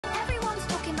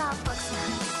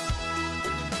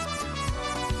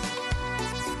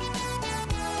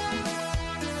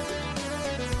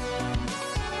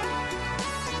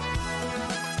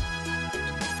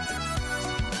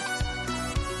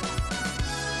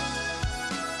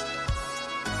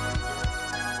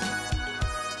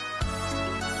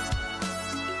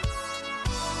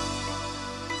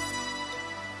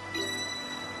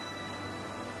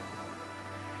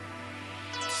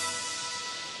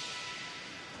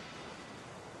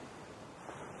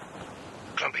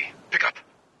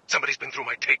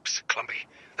tapes, Clumpy.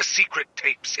 The secret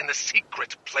tapes in the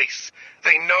secret place.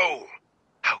 They know.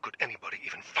 How could anybody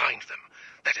even find them?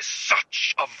 That is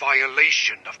such a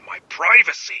violation of my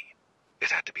privacy.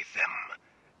 It had to be them.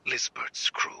 Lisbert's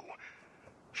crew.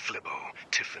 Flibbo,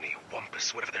 Tiffany,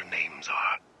 Wumpus, whatever their names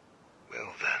are.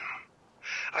 Well then,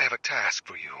 I have a task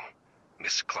for you,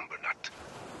 Miss Clumpernut.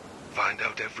 Find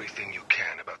out everything you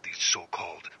can about these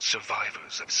so-called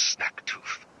survivors of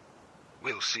Snaktooth.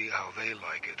 We'll see how they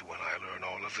like it when I learn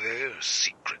all of their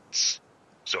secrets.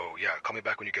 So, yeah, call me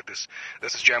back when you get this.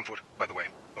 This is Jamfoot, by the way.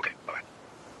 Okay, bye.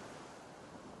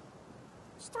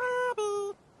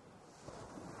 Strawberry.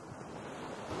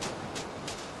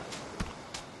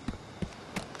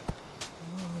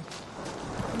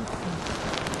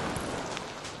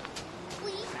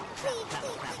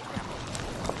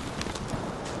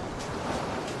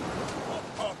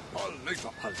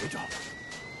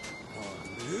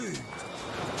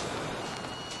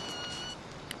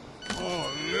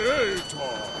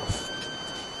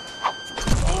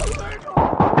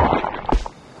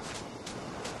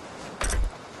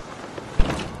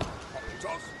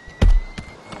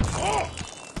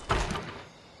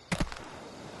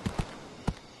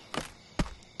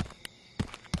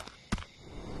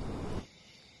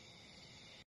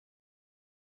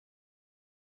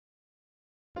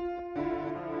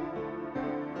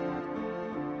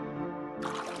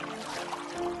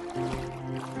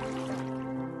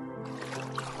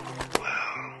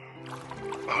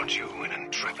 Aren't you an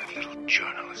intrepid little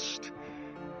journalist?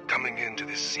 Coming into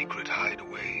this secret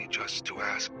hideaway just to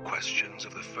ask questions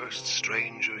of the first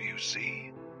stranger you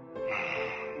see?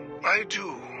 I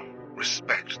do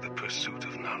respect the pursuit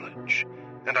of knowledge,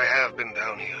 and I have been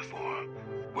down here for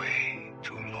way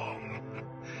too long.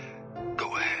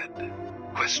 Go ahead,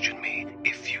 question me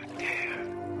if you dare.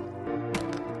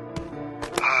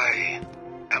 I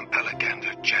am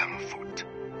Alexander Jamfoot,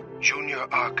 Junior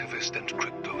Archivist and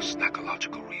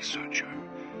Crypto-Snackological Researcher.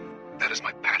 That is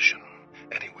my passion,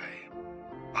 anyway.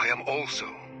 I am also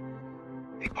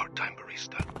a part-time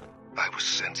barista. I was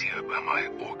sent here by my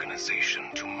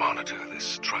organization to monitor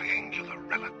this triangular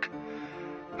relic.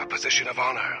 A position of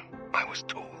honor, I was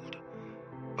told.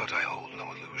 But I hold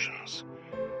no illusions.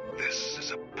 This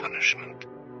is a punishment.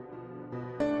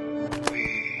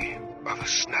 We are the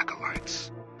Snackolites.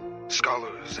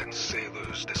 Scholars and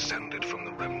sailors descended from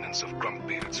the remnants of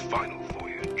Grumpbeard's final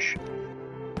voyage.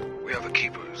 We are the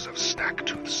keepers of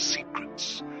Snaktooth's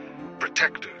secrets,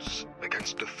 protectors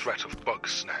against the threat of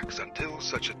Bugsnax until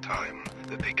such a time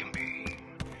that they can be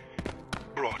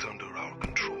brought under our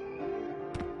control.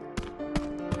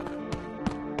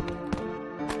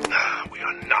 We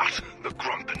are not the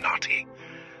Grumpinati.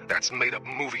 That's made-up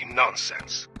movie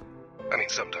nonsense. I mean,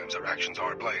 sometimes our actions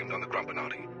are blamed on the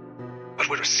Grumpinati. But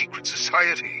we're a secret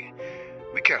society.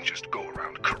 We can't just go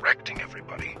around correcting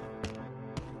everybody.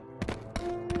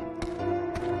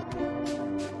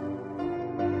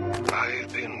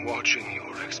 I've been watching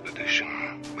your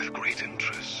expedition with great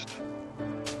interest.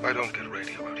 I don't get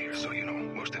radio out here, so you know,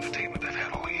 most entertainment I've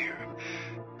had all year.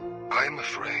 I'm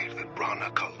afraid that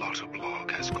Brana Carlotta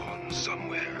Blog has gone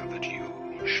somewhere that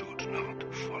you should not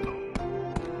follow.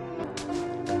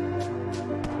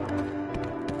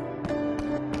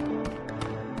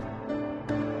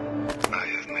 I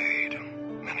have made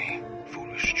many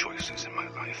foolish choices in my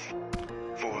life.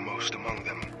 Foremost among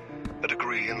them, a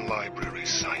degree in library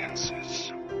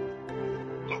sciences.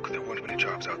 Look, there weren't many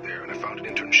jobs out there, and I found an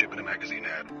internship in a magazine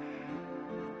ad.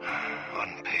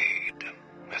 Unpaid,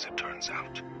 as it turns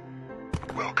out.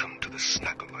 Welcome to the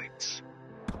Snackolites.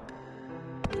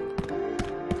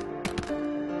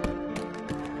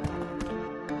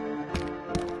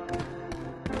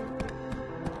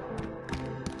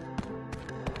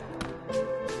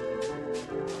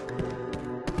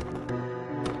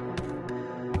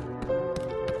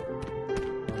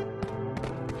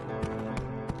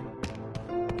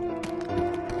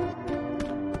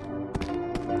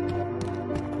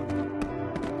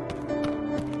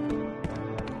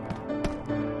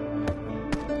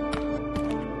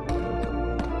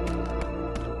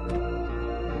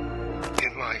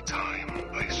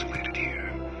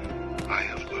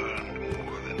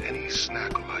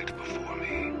 Snakolite before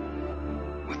me.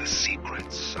 With the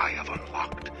secrets I have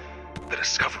unlocked, the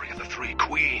discovery of the three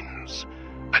queens,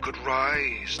 I could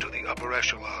rise to the upper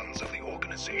echelons of the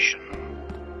organization.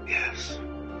 Yes,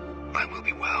 I will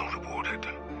be well rewarded.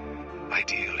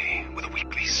 Ideally, with a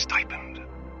weekly stipend.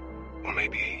 Or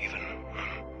maybe even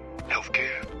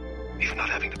healthcare. Even not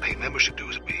having to pay membership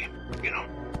dues would be, you know,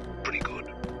 pretty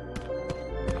good.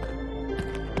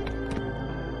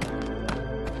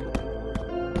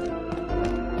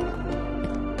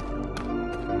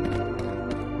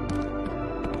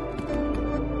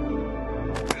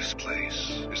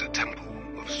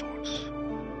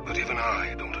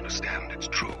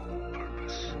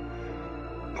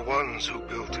 The ones who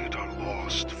built it are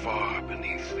lost far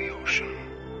beneath the ocean.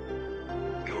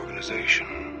 The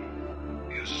organization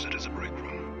uses it as a break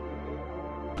room.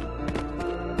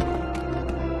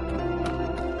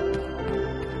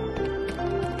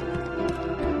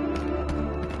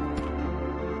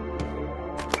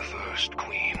 The First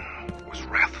Queen was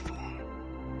wrathful.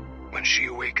 When she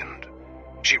awakened,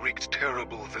 she wreaked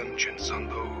terrible vengeance on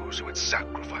those who had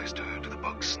sacrificed her to the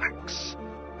Bugsnax.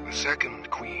 The Second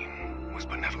Queen was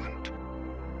benevolent.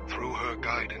 Through her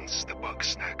guidance, the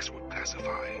Bugsnax were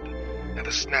pacified, and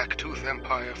the Snaktooth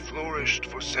Empire flourished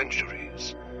for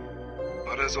centuries.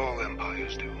 But as all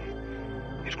empires do,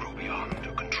 it grew beyond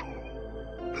her control.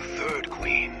 The Third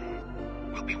Queen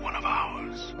will be one of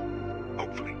ours.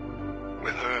 Hopefully,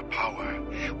 with her power,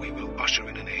 we will usher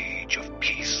in an age of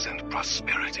peace and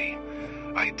prosperity.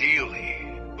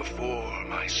 Ideally, before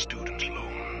my student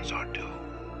loans are due.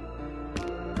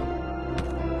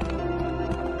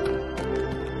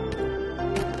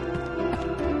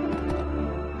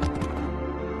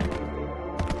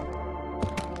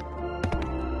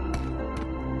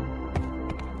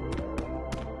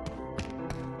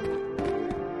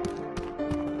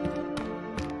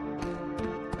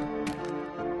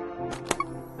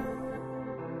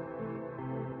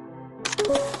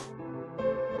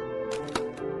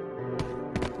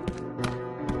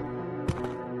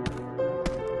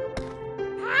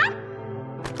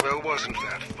 Well, wasn't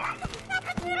that fun?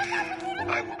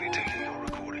 I will be taking your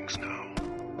recordings now.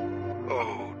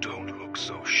 Oh, don't look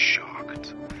so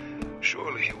shocked.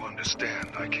 Surely you understand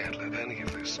I can't let any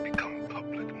of this become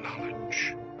public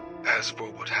knowledge. As for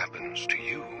what happens to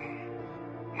you,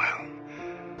 well,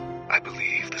 I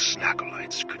believe the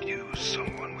Snackolites could use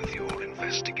someone with your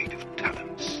investigative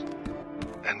talents.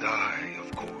 And I,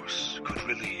 of course, could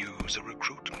really use a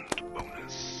recruit